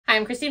Hi,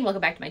 I'm Christine.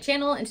 Welcome back to my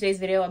channel. In today's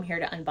video, I'm here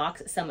to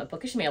unbox some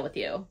Bookish Mail with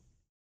you.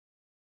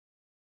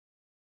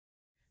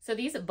 So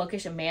these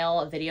Bookish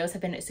Mail videos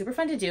have been super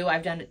fun to do.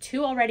 I've done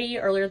 2 already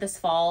earlier this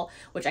fall,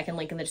 which I can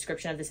link in the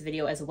description of this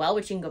video as well,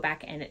 which you can go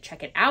back and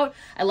check it out.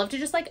 I love to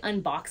just like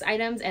unbox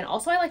items, and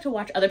also I like to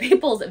watch other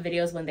people's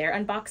videos when they're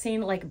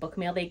unboxing like book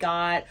mail they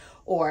got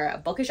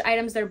or bookish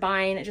items they're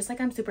buying. Just like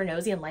I'm super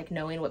nosy and like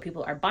knowing what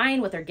people are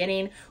buying, what they're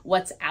getting,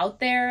 what's out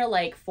there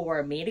like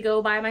for me to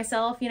go buy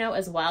myself, you know,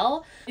 as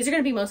well. These are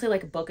going to be mostly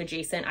like book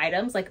adjacent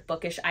items, like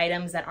bookish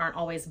items that aren't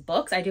always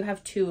books. I do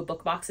have 2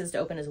 book boxes to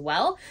open as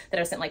well that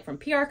I've sent like from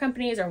PR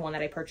companies, or one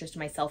that I purchased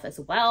myself as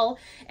well.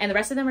 And the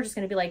rest of them are just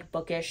going to be like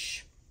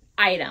bookish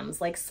items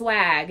like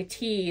swag,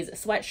 tees,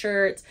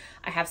 sweatshirts.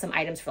 I have some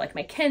items for like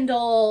my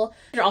Kindle.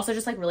 They're also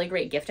just like really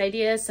great gift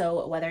ideas.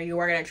 So whether you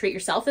are going to treat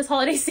yourself this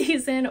holiday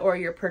season or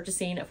you're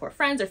purchasing for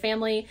friends or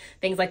family,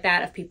 things like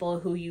that, of people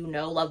who you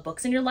know love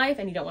books in your life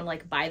and you don't want to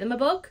like buy them a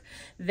book,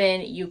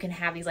 then you can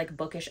have these like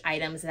bookish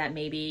items that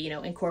maybe, you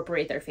know,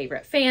 incorporate their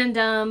favorite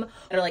fandom,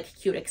 or like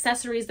cute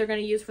accessories they're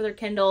going to use for their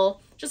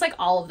Kindle. Just like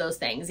all of those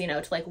things, you know,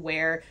 to like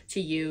wear,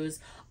 to use,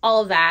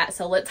 all of that.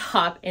 So let's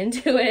hop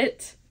into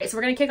it. So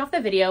we're going to kick off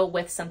the video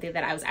with something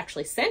that I was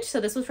actually sent.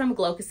 So this was from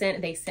glocusent.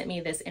 They sent me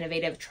this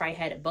innovative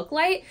tri-head book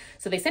light.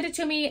 So they sent it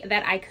to me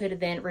that I could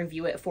then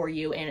review it for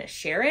you and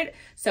share it.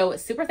 So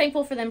super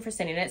thankful for them for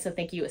sending it. So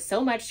thank you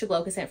so much to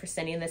glocusent for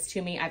sending this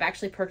to me. I've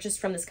actually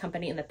purchased from this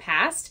company in the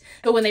past,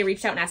 but when they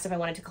reached out and asked if I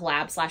wanted to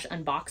collab /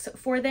 unbox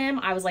for them,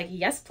 I was like,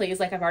 yes, please.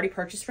 Like I've already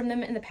purchased from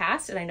them in the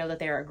past and I know that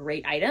they are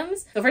great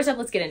items. So first up,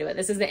 let's get into it.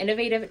 This is the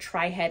innovative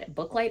tri-head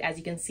book light. As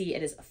you can see,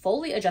 it is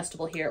fully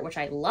adjustable here, which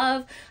I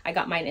love. I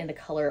got mine in the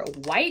color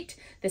white.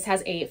 This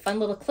has a fun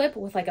little clip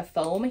with like a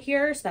foam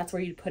here. So that's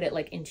where you put it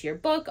like into your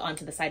book,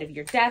 onto the side of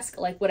your desk,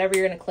 like whatever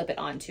you're going to clip it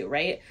onto,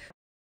 right?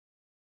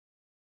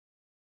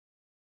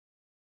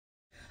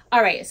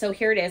 All right, so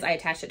here it is. I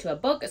attached it to a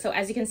book. So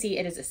as you can see,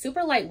 it is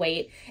super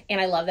lightweight, and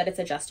I love that it's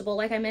adjustable,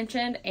 like I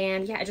mentioned.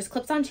 And yeah, it just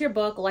clips onto your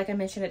book. Like I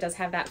mentioned, it does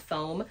have that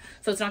foam,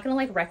 so it's not gonna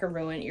like wreck or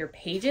ruin your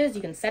pages.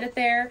 You can set it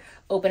there,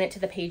 open it to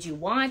the page you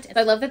want.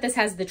 I love that this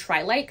has the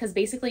tri-light, because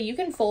basically you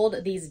can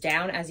fold these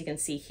down, as you can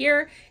see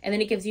here, and then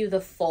it gives you the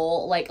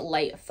full like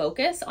light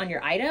focus on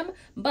your item,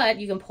 but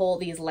you can pull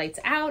these lights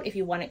out if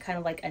you want it kind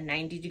of like a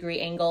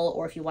 90-degree angle,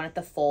 or if you want it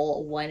the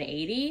full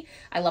 180.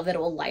 I love that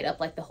it will light up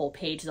like the whole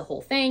page, the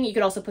whole thing. You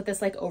could also put this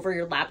like over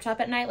your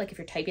laptop at night, like if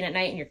you're typing at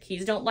night and your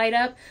keys don't light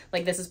up,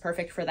 like this is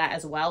perfect for that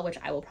as well, which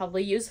I will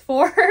probably use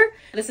for.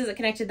 This is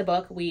connected to the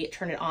book. We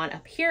turn it on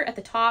up here at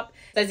the top.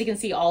 So as you can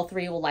see, all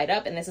 3 will light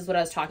up, and this is what I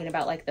was talking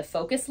about, like the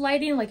focus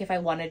lighting. Like if I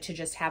wanted to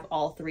just have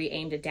all 3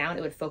 aimed down,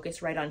 it would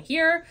focus right on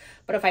here.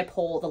 But if I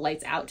pull the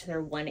lights out to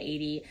their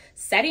 180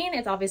 setting,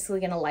 it's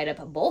obviously going to light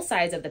up both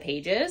sides of the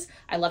pages.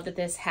 I love that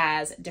this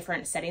has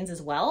different settings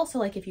as well. So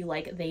like if you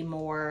like the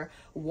more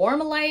warm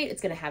light,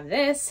 it's going to have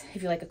this.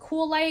 If you like a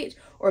cool light,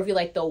 or if you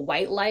like the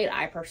white light,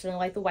 I personally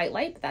like the white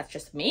light, but that's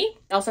just me.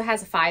 It also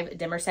has 5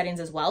 dimmer settings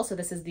as well. So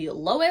this is the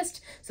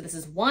lowest. So this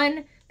is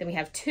 1, then we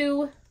have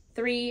 2,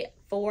 3,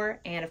 4,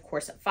 and of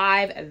course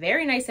 5.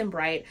 Very nice and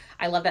bright.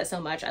 I love that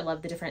so much. I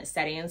love the different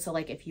settings. So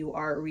like if you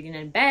are reading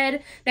in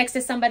bed next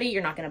to somebody,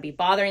 you're not going to be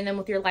bothering them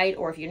with your light,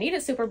 or if you need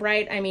it super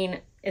bright, I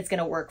mean, it's going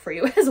to work for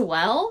you as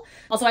well.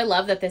 Also, I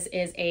love that this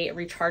is a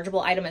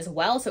rechargeable item as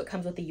well. So it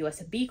comes with the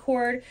USB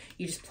cord.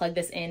 You just plug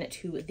this in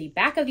to the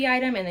back of the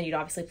item, and then you'd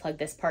obviously plug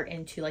this part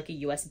into like a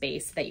US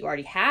base that you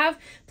already have.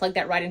 Plug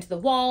that right into the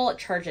wall,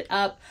 charge it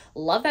up.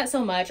 Love that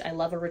so much. I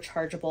love a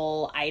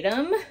rechargeable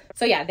item.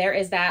 So yeah, there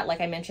is that.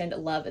 Like I mentioned,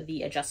 love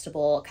the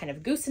adjustable kind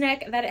of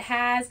gooseneck that it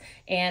has,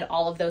 and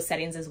all of those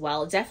settings as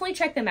well. Definitely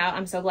check them out.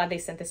 I'm so glad they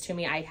sent this to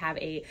me. I have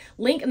a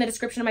link in the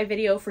description of my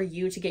video for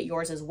you to get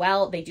yours as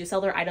well. They do sell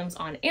their items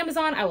on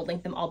Amazon. I will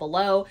link them all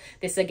below.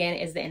 This again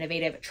is the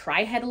innovative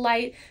tri-head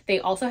light. They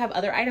also have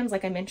other items,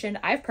 like I mentioned.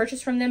 I've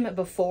purchased from them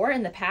before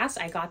in the past.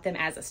 I got them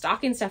as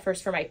stocking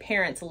stuffers for my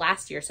parents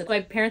last year. So my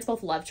parents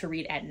both love to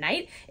read at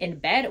night in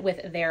bed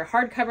with their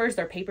hardcovers,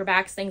 their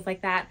paperbacks, things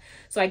like that.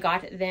 So I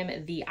got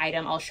them the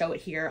item. I'll show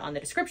it here on the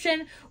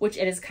description, which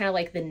it is kind of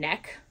like the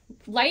neck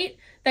light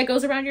that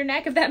goes around your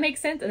neck, if that makes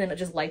sense, and then it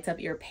just lights up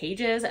your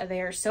pages. They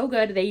are so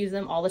good. They use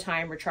them all the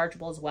time,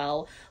 rechargeable as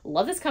well.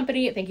 Love this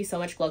company. Thank you so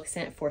much,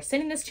 glocusent, for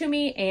sending this to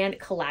me and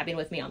collabing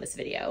with me on this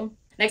video.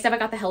 Next up, I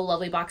got the Hello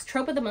Lovely box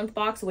trope of the month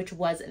box, which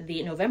was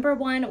the November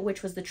one,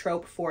 which was the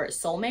trope for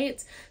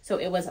soulmates. So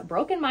it was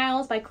Broken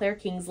Miles by Claire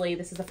Kingsley.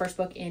 This is the first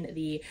book in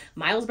the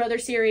Miles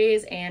Brothers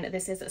series, and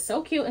this is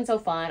so cute and so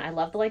fun. I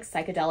love the like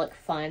psychedelic,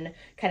 fun,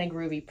 kind of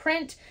groovy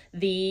print.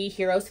 The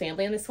hero's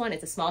family in this one,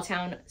 it's a small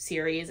town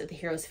series. The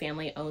hero's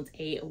family owns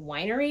a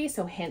winery,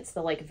 so hence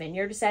the like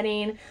vineyard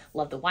setting.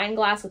 Love the wine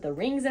glass with the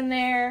rings in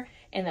there.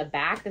 in the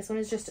back. This one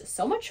is just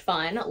so much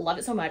fun. Love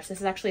it so much. This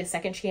is actually a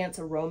second chance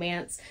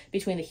romance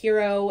between the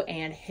hero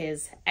and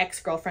his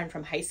ex-girlfriend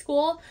from high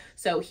school.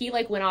 So he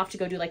like went off to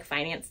go do like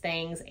finance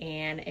things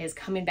and is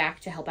coming back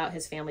to help out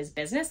his family's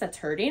business that's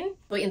hurting.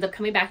 So he ends up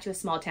coming back to a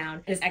small town,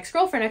 and his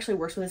ex-girlfriend actually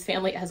works with his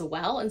family as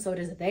well. And so it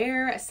is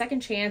their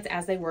second chance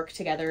as they work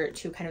together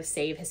to kind of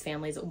save his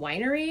family's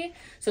winery.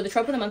 So the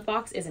trope of the month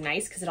box is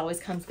nice because it always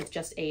comes with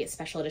just a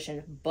special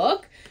edition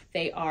book.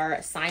 They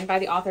are signed by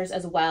the authors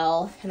as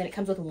well. And then it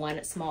comes with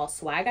one small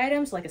swag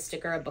item, so like a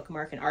sticker, a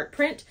bookmark, and art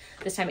print.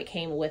 This time it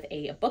came with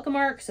a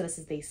bookmark. So this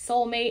is the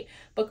Soulmate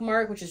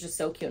bookmark, which is just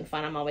so cute and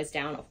fun. I'm always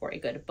down for a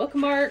good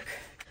bookmark.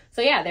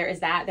 So yeah, there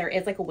is that. There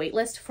is like a wait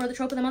list for the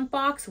trope of the month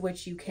box,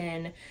 which you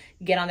can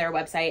get on their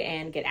website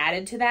and get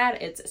added to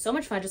that. It's so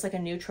much fun, just like a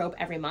new trope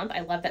every month. I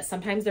love that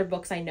sometimes they're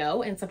books I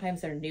know and sometimes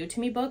they're new to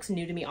me books,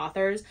 new to me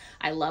authors.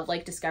 I love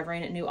like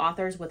discovering new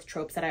authors with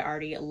tropes that I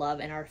already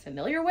love and are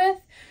familiar with.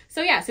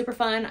 So yeah, super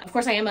fun. Of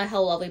course, I am a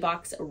Hello Lovely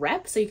Box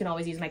rep, so you can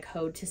always use my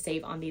code to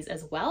save on these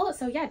as well.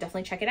 So yeah,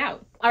 definitely check it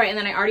out. All right, and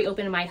then I already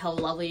opened my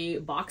Hello Lovely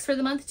box for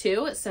the month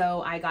too.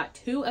 So I got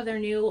 2 of their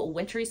new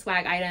wintry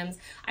swag items.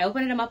 I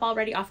opened them up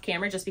already off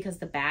camera just because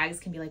the bags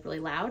can be like really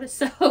loud.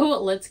 So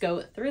let's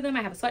go through them.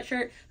 I have a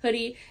sweatshirt,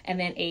 hoodie, and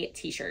then a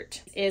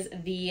t-shirt. This is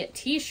the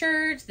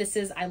t-shirt.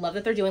 I love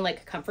that they're doing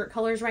like comfort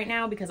colors right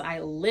now because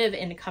I live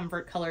in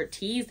comfort color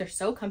tees. They're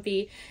so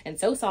comfy and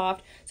so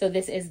soft. So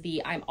this is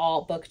the I'm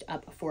all booked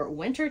up for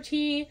winter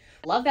tee.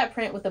 Love that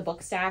print with the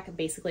book stack.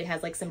 Basically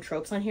has like some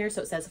tropes on here.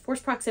 So it says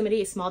forced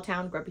proximity, small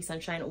town, grumpy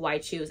sunshine,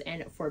 wide shoes,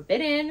 and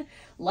forbidden.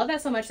 Love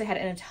that so much. They had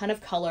it in a ton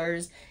of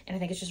colors, and I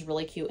think it's just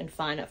really cute and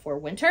fun for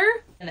winter.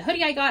 And the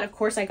hoodie I got, of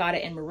course, I got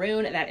it in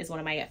maroon. That is one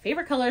of my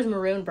favorite colors,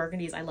 maroon,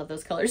 burgundies. I love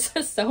those colors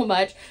so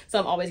much. So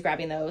I'm always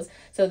grabbing those.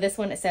 So this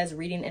one, it says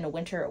reading in a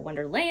winter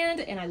wonderland,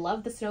 and I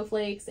love the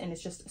snowflakes, and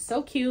it's just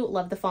so cute.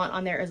 Love the font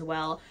on there as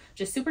well.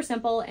 Just super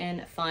simple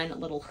and fun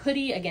little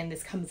hoodie. Again,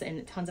 this comes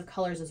in tons of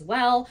colors as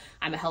well.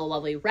 I'm a Hello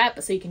Lovely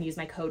rep, so you can use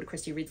my code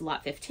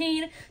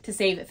ChristyReadsALot15 to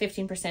save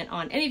 15%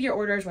 on any of your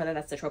orders, whether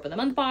that's the trope of the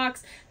month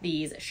box,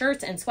 these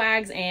shirts and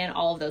swags, and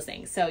all of those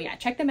things. So yeah,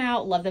 check them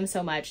out. Love them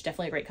so much.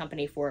 Definitely a great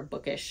company for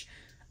bookish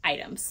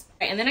items.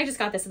 And then I just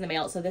got this in the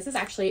mail. So this is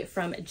actually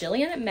from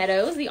Jillian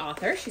Meadows, the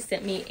author. She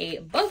sent me a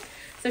book.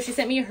 So she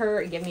sent me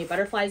her Give Me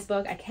Butterflies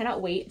book. I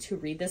cannot wait to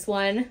read this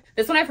one.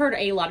 This one I've heard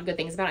a lot of good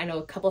things about. I know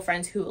a couple of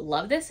friends who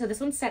love this. So this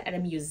one's set at a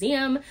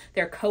museum.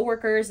 They're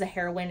co-workers. The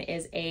heroine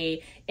is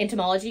a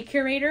entomology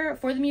curator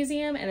for the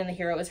museum, and then the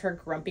hero is her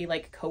grumpy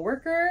like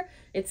co-worker.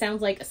 It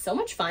sounds like so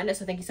much fun.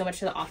 So thank you so much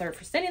to the author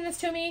for sending this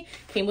to me.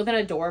 Came with an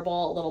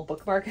adorable little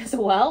bookmark as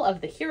well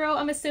of the hero,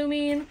 I'm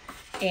assuming.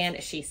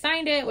 And she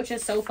signed it, which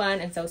is so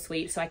fun and so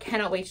sweet. So I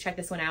cannot wait to check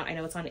this one out. I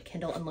know it's on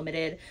Kindle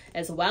Unlimited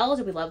as well.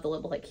 Do we love the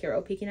little like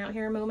hero peeking out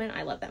here moment?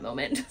 I love that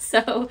moment.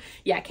 So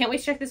yeah, can't wait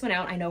to check this one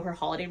out. I know her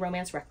holiday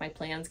romance, Wreck My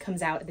Plans,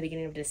 comes out at the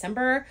beginning of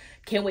December.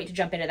 Can't wait to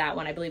jump into that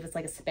one. I believe it's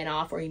like a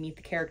spin-off where you meet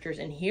the characters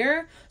in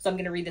here. So I'm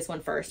going to read this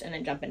one first and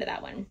then jump into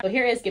that one. So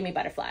here is Give Me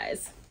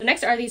Butterflies. So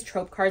next are these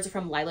trope cards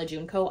from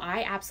LylaJuneCo.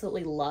 I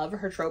absolutely love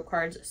her trope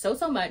cards so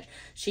much.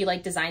 She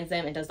like designs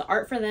them and does the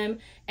art for them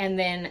and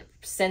then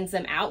sends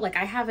them out. Like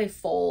I have a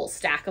full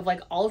stack of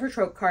like all of her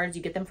trope cards.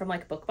 You get them from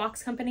like book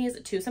box companies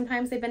too.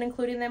 Sometimes they've been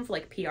including them for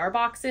like PR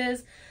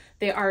boxes.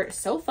 They are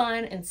so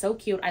fun and so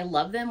cute. I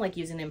love them, like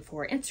using them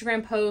for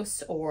Instagram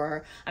posts,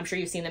 or I'm sure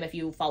you've seen them if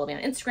you follow me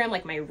on Instagram,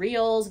 like my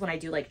reels, when I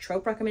do like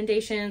trope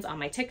recommendations on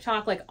my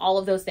TikTok, like all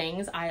of those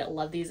things. I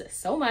love these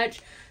so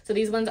much. So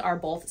these ones are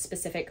both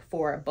specific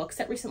for books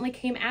that recently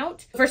came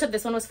out. First up,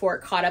 this one was for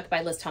Caught Up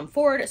by Liz Tom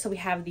Ford. So we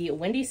have the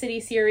Windy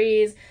City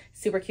series,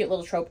 super cute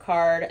little trope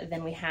card.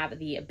 Then we have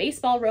the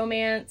baseball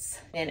romance,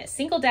 then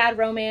single dad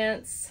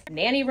romance,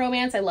 nanny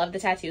romance. I love the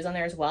tattoos on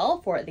there as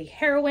well for the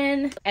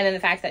heroine. And then the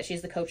fact that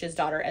she's the coach's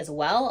daughter as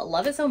well.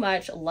 Love it so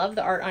much. Love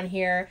the art on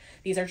here.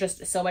 These are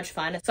just so much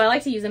fun. So I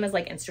like to use them as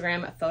like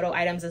Instagram photo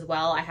items as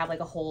well. I have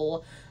like a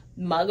whole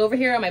mug over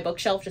here on my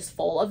bookshelf just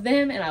full of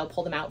them, and I'll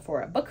pull them out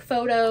for book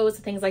photos,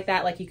 things like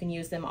that. Like you can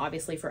use them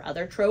obviously for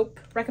other trope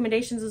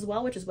recommendations as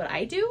well, which is what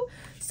I do.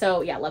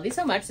 So yeah, love these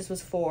so much. This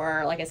was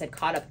for, like I said,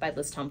 Caught Up by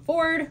Liz Tom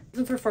Ford.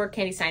 This was for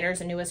Candy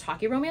Steiner's newest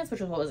hockey romance, which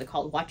was, what was it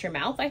called? Watch Your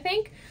Mouth, I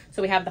think.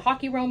 So we have the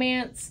hockey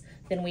romance.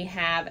 Then we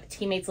have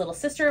Teammate's Little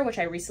Sister, which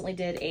I recently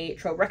did a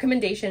trope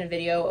recommendation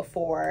video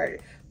for.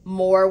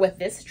 More with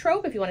this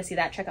trope. If you want to see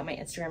that, check out my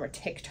Instagram or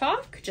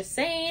TikTok. Just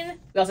saying.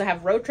 We also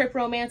have Road Trip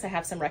Romance. I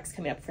have some recs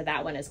coming up for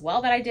that one as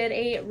well that I did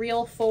a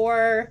reel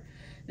for.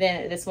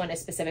 Then this one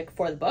is specific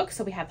for the book.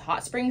 So we have the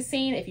hot spring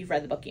scene. If you've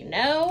read the book, you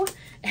know.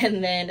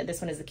 And then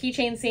this one is the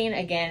keychain scene.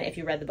 Again, if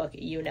you read the book,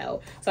 you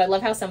know. So I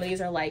love how some of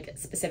these are like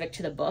specific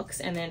to the books,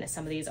 and then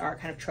some of these are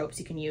kind of tropes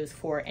you can use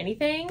for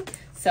anything.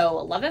 So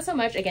love that so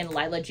much. Again,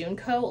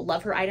 LylaJuneCo,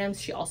 love her items.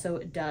 She also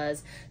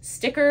does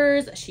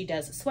stickers. She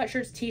does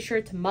sweatshirts,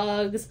 t-shirts,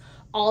 mugs,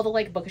 all the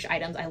like bookish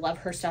items. I love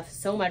her stuff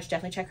so much.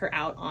 Definitely check her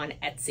out on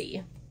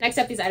Etsy. Next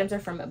up, these items are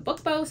from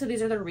Beau. So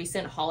these are the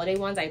recent holiday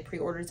ones. I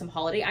pre-ordered some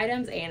holiday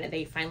items and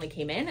they finally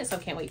came in. So I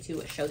can't wait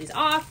to show these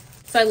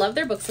off. So I love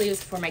their book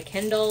sleeves for my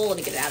Kindle. Let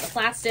me get it out of the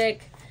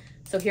plastic.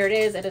 So here it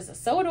is. It is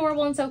so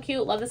adorable and so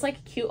cute. Love this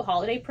like cute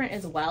holiday print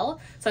as well.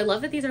 So I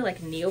love that these are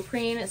like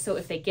neoprene. So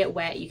if they get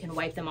wet, you can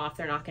wipe them off.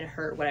 They're not going to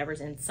hurt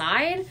whatever's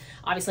inside.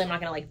 Obviously, I'm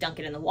not going to like dunk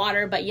it in the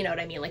water, but you know what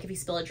I mean? Like if you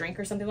spill a drink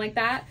or something like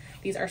that.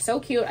 These are so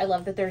cute. I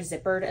love that they're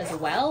zippered as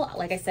well.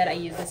 Like I said, I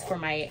use this for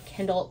my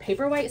Kindle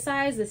Paperwhite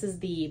size. This is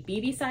the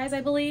BB size,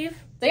 I believe.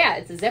 So yeah,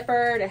 it's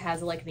zippered. It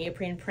has a like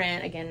neoprene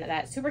print. Again,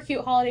 that super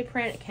cute holiday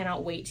print.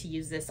 Cannot wait to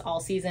use this all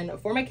season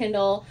for my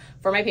Kindle.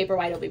 For my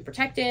Paperwhite, it'll be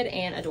protected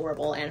and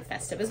adorable and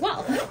festive as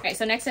well. Okay,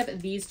 so next up,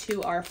 these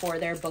two are for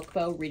their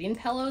Beau reading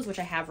pillows, which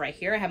I have right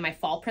here. I have my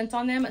fall prints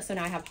on them. So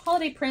now I have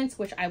holiday prints,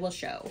 which I will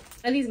show. One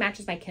of these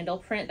matches my Kindle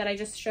print that I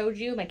just showed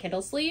you, my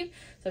Kindle sleeve.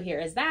 So here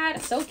is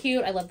that. So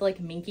cute. I love the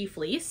like minky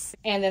fleece.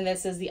 And then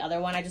this is the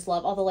other one. I just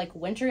love all the like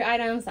wintry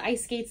items, the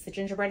ice skates, the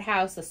gingerbread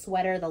house, the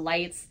sweater, the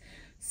lights.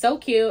 So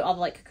cute. All the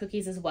like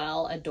cookies as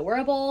well.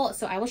 Adorable.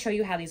 So I will show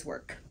you how these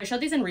work. I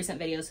showed these in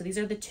recent videos. So these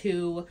are the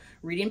two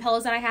reading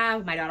pillows that I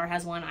have. My daughter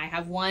has one. I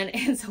have one.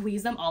 And so we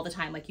use them all the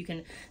time. Like you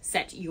can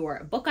set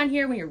your book on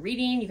here when you're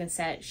reading. You can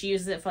set, she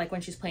uses it for like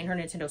when she's playing her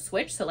Nintendo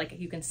Switch. So like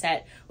you can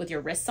set with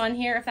your wrists on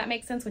here, if that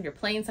makes sense. When you're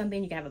playing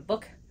something, you can have a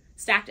book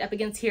stacked up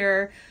against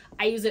here.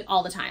 I use it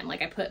all the time.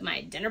 Like I put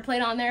my dinner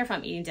plate on there if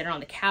I'm eating dinner on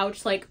the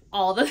couch, like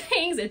all the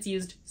things. It's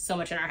used so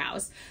much in our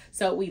house.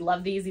 So we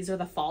love these. These are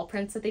the fall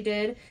prints that they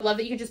did. I love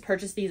that you can just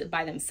purchase these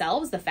by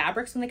themselves, the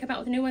fabrics when they come out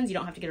with new ones. You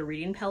don't have to get a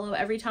reading pillow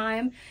every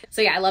time.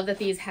 So yeah, I love that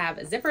these have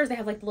zippers. They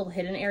have like the little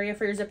hidden area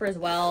for your zipper as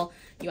well.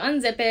 You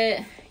unzip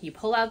it, you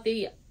pull out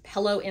the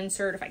pillow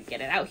insert, if I can get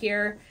it out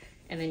here,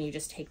 and then you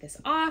just take this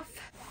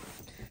off.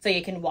 So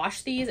you can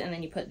wash these and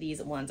then you put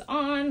these ones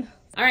on.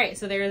 All right,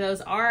 so there those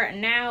are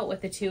now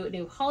with the two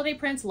new holiday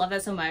prints. Love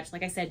that so much.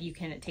 Like I said, you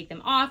can take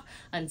them off,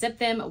 unzip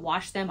them,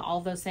 wash them, all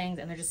of those things,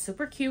 and they're just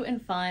super cute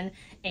and fun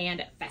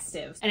and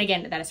festive. And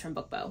again, that is from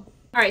Beau.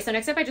 All right, so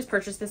next up, I just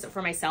purchased this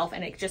for myself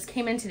and it just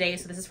came in today.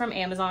 So this is from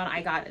Amazon.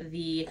 I got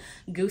the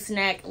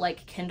gooseneck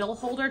like Kindle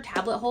holder,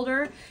 tablet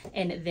holder,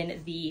 and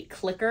then the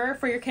clicker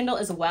for your Kindle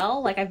as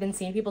well. Like I've been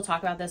seeing people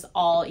talk about this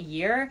all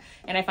year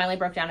and I finally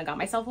broke down and got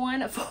myself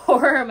one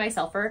for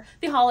myself for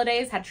the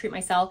holidays. Had to treat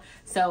myself.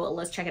 So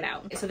let's check it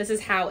out. So this is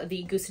how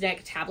the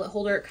gooseneck tablet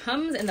holder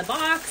comes in the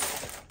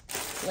box.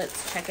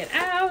 Let's check it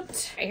out.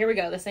 All right, here we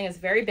go. This thing is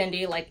very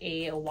bendy, like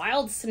a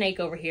wild snake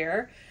over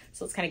here.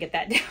 So let's kind of get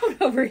that down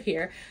over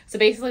here. So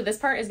basically this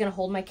part is going to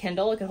hold my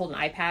Kindle. It could hold an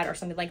iPad or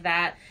something like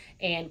that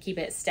and keep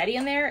it steady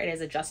in there. It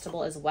is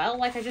adjustable as well,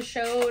 like I just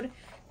showed.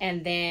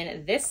 And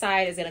then this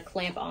side is going to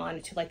clamp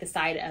on to like the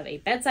side of a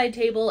bedside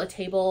table, a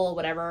table,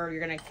 whatever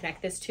you're going to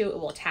connect this to, it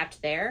will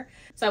attach there.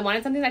 So I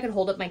wanted something that could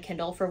hold up my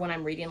Kindle for when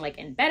I'm reading like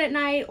in bed at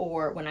night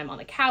or when I'm on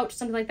the couch,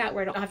 something like that,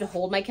 where I don't have to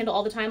hold my Kindle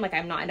all the time. Like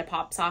I'm not into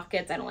pop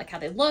sockets. I don't like how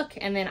they look.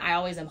 And then I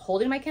always am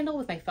holding my Kindle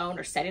with my phone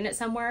or setting it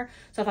somewhere.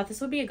 So I thought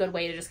this would be a good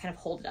way to just kind of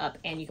hold it up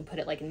and you can put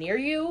it like near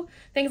you,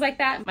 things like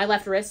that. My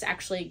left wrist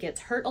actually gets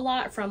hurt a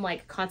lot from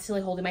like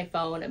constantly holding my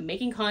phone and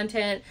making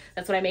content.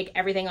 That's what I make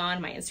everything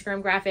on, my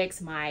Instagram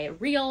graphics, my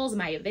reels,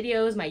 my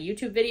videos, my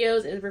YouTube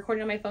videos is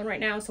recording on my phone right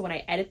now. So when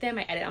I edit them,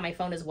 I edit on my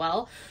phone as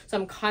well. So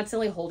I'm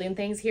constantly holding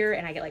things here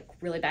and I get like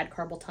really bad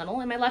carpal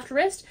tunnel in my left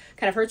wrist.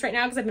 Kind of hurts right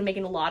now because I've been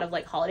making a lot of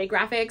like holiday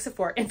graphics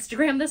for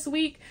Instagram this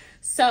week.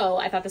 So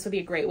I thought this would be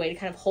a great way to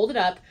kind of hold it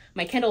up,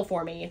 my Kindle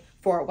for me,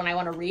 for when I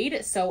want to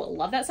read. So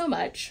love that so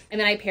much. And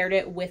then I paired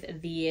it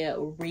with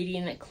the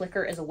reading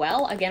clicker as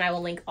well. Again, I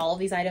will link all of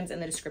these items in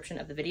the description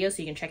of the video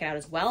so you can check it out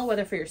as well,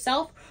 whether for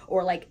yourself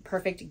or like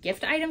perfect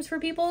gift items for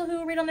people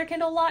who read on their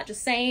Kindle a lot,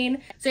 just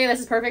saying. So yeah, this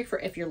is perfect for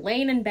if you're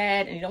laying in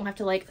bed and you don't have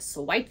to like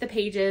swipe the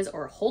pages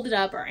or hold it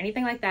up or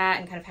anything like that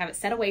and kind of have it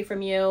set away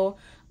from you.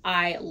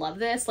 I love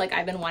this. Like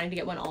I've been wanting to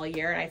get one all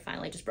year and I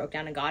finally just broke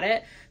down and got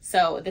it.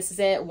 So this is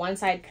it. One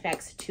side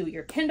connects to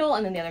your Kindle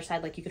and then the other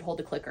side, like you could hold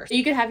the clicker. So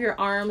you could have your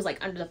arms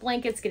like under the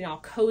blankets, getting all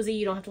cozy.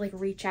 You don't have to like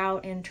reach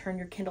out and turn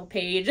your Kindle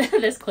page.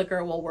 This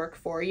clicker will work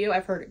for you.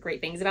 I've heard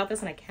great things about this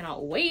and I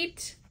cannot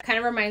wait. Kind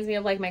of reminds me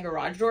of like my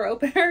garage door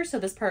opener. So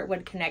this part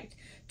would connect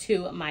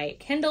to my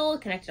Kindle,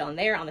 connected on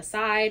there on the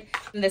side.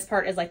 And this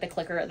part is like the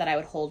clicker that I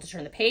would hold to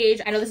turn the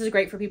page. I know this is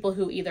great for people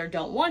who either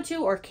don't want to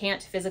or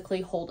can't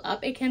physically hold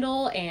up a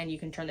Kindle and you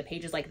can turn the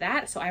pages like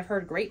that. So I've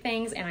heard great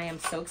things and I am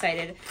so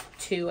excited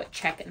to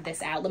check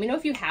this out. Let me know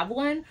if you have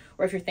one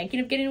or if you're thinking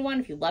of getting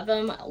one, if you love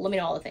them, let me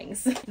know all the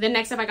things. Then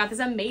next up, I got this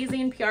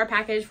amazing PR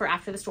package for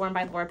After the Storm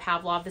by Laura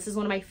Pavlov. This is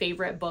one of my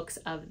favorite books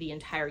of the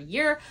entire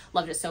year.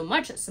 Loved it so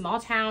much. Small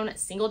town,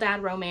 single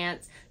dad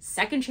romance,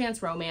 second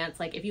chance romance.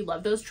 Like if you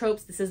love those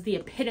tropes, this is the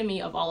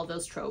epitome of all of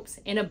those tropes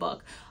in a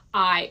book.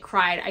 I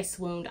cried, I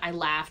swooned, I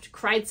laughed,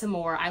 cried some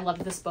more. I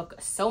loved this book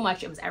so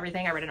much. It was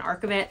everything. I read an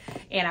arc of it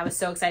and I was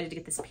so excited to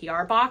get this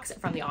PR box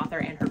from the author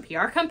and her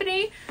PR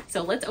company.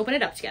 So let's open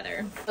it up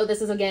together. So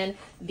this is again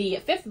the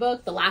 5th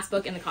book, the last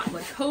book in the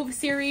Cottonwood Cove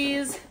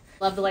series.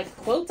 Love the like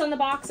quotes on the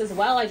box as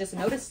well. I just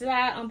noticed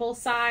that on both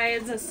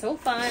sides. It's so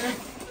fun.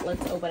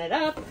 Let's open it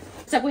up.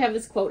 So we have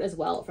this quote as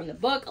well from the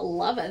book.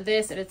 Love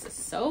this. And it's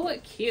so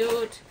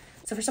cute.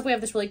 So first up, we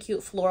have this really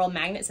cute floral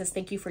magnet. It says,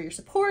 "Thank you for your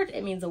support.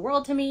 It means the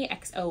world to me.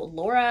 XO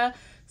Laura."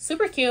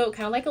 Super cute,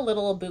 kind of like a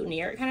little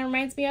boutonniere it kind of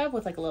reminds me of,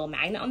 with like a little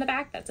magnet on the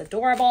back. That's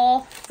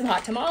adorable. Some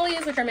hot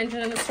tamales, which are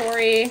mentioned in the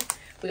story.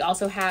 We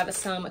also have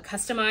some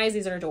customized,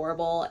 these are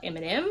adorable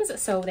M&Ms.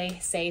 So they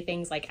say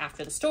things like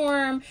 "After the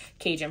Storm,"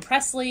 Cajun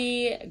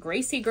Presley,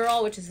 Gracie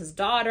Girl, which is his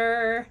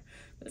daughter.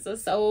 This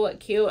is so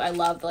cute. I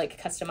love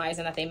like customizing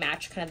that they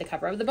match kind of the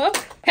cover of the book.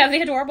 We have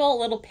the adorable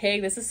little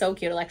pig. This is so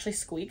cute. It'll actually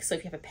squeak. So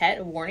if you have a pet,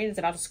 a warning, it's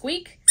about to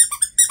squeak.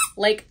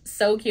 Like,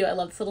 so cute. I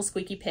love this little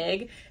squeaky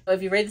pig.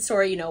 If you read the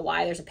story, you know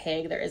why there's a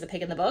pig. There is a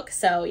pig in the book.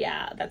 So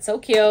yeah, that's so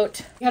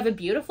cute. We have a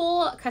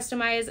beautiful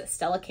customized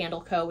Stella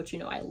Candle Co, which you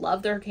know I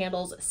love their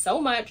candles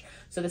so much.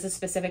 So this is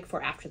specific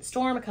for After the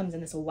Storm. It comes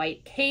in this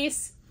white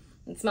case.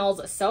 It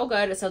smells so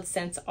good. So the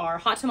scents are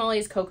hot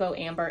tamales, cocoa,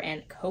 amber,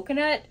 and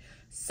coconut.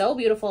 So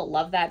beautiful.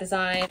 Love that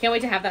design. Can't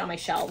wait to have that on my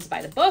shelves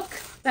by the book.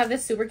 I have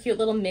this super cute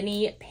little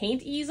mini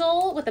paint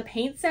easel with a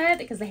paint set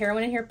because the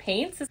heroine in here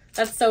paints.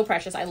 That's so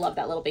precious. I love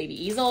that little baby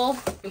easel.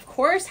 We, of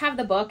course, have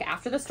the book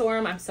After the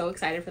Storm. I'm so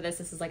excited for this.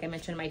 This is, like I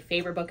mentioned, my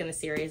favorite book in the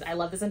series. I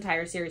love this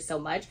entire series so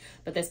much,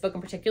 but this book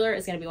in particular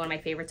is going to be one of my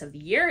favorites of the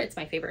year. It's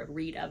my favorite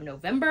read of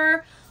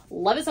November.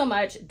 Love it so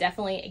much.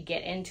 Definitely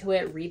get into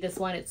it. Read this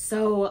one. It's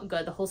so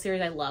good. The whole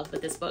series I love,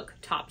 but this book,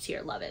 top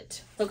tier. Love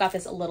it. So got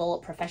this little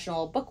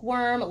professional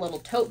bookworm, a little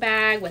tote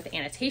bag with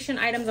annotation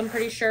items, I'm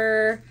pretty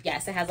sure.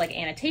 Yes, it has like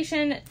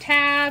annotation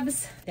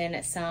tabs,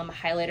 then some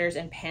highlighters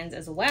and pens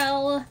as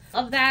well.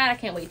 Love that. I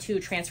can't wait to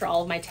transfer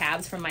all of my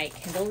tabs from my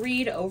Kindle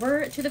read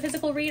over to the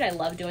physical read. I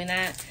love doing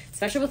that,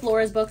 especially with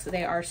Laura's books.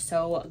 They are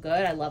so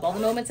good. I love all the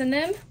moments in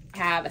them.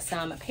 Have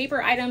some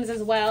paper items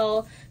as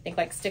well. Think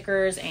like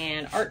stickers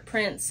and art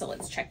prints. So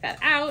let's check that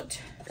out.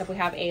 Next up, we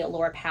have a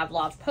Laura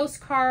Pavlov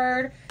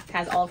postcard. It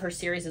has all of her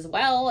series as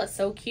well. It's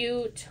so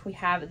cute. We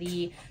have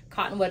the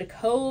Cottonwood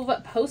Cove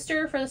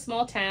poster for the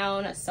small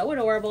town. So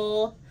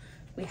adorable.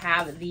 We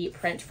have the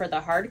print for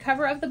the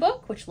hardcover of the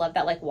book, which love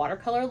that like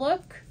watercolor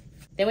look.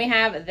 Then we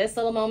have this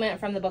little moment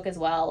from the book as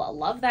well. I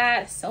love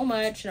that so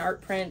much. An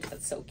art print.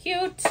 That's so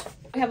cute.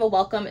 We have a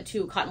welcome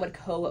to Cottonwood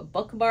Co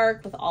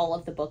bookmark with all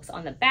of the books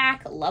on the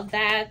back. Love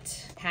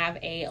that. Have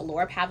a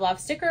Laura Pavlov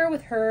sticker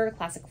with her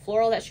classic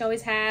floral that she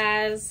always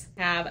has.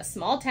 Have a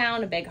small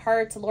town, a big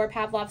heart, Laura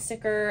Pavlov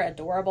sticker.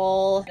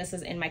 Adorable. This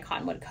is in my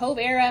Cottonwood Cove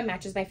era.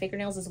 Matches my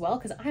fingernails as well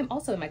because I'm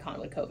also in my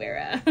Cottonwood Cove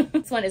era.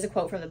 This one is a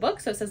quote from the book.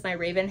 So it says, "My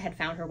raven had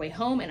found her way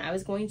home and I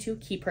was going to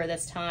keep her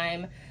this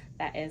time."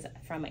 That is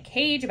from a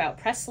Cage about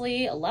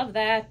Presley. I love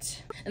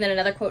that. And then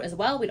another quote as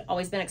well. "We'd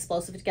always been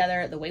explosive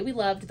together. The way we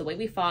loved, the way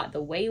we fought,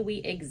 the way we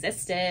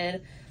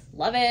existed."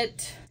 Love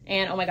it.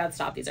 And oh my God,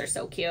 stop. These are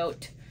so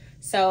cute.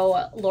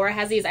 So Laura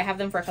has these. I have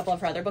them for a couple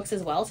of her other books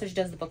as well. So she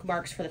does the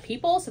bookmarks for the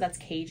people. So that's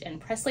Cage and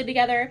Presley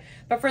together.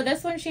 But for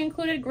this one, she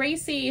included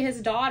Gracie,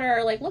 his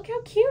daughter. Like, look how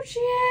cute she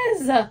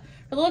is. Her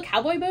little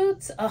cowboy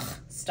boots. Ugh,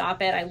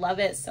 stop it. I love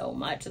it so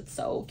much. It's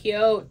so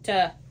cute.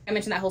 I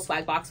mentioned that whole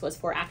swag box was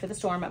for After the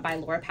Storm by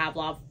Laura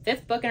Pavlov.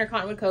 5th book in her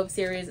Cottonwood Cove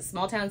series,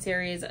 small town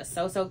series.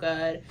 So, so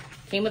good.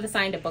 Came with a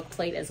signed book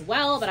plate as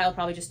well, but I'll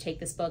probably just take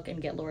this book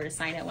and get Laura to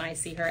sign it when I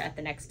see her at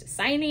the next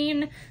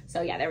signing.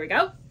 So yeah, there we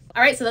go.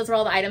 All right, so those were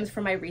all the items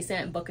from my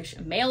recent Bookish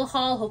Mail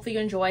haul. Hopefully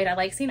you enjoyed. I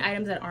like seeing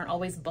items that aren't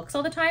always books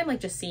all the time, like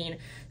just seeing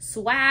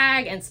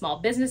swag and small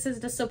businesses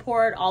to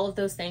support, all of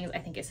those things. I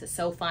think it's just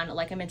so fun.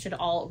 Like I mentioned,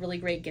 all really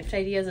great gift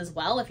ideas as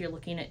well. If you're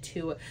looking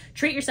to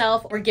treat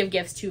yourself or give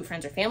gifts to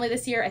friends or family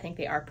this year, I think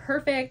they are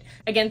perfect.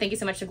 Again, thank you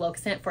so much to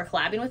glocusent for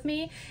collabing with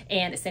me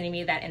and sending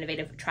me that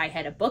innovative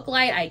tri-head book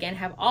light. I again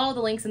have all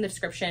the links in the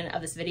description of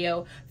this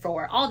video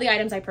for all the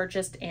items I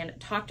purchased and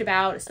talked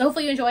about. So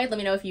hopefully you enjoyed. Let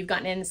me know if you've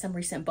gotten in some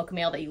recent book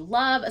mail that you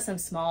love, some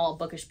small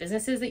bookish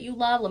businesses that you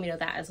love. Let me know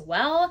that as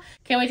well.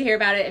 Can't wait to hear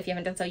about it. If you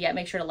haven't done so yet,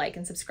 make sure to like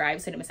and subscribe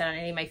so you don't miss out on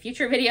any of my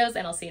future videos,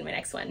 and I'll see you in my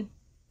next one.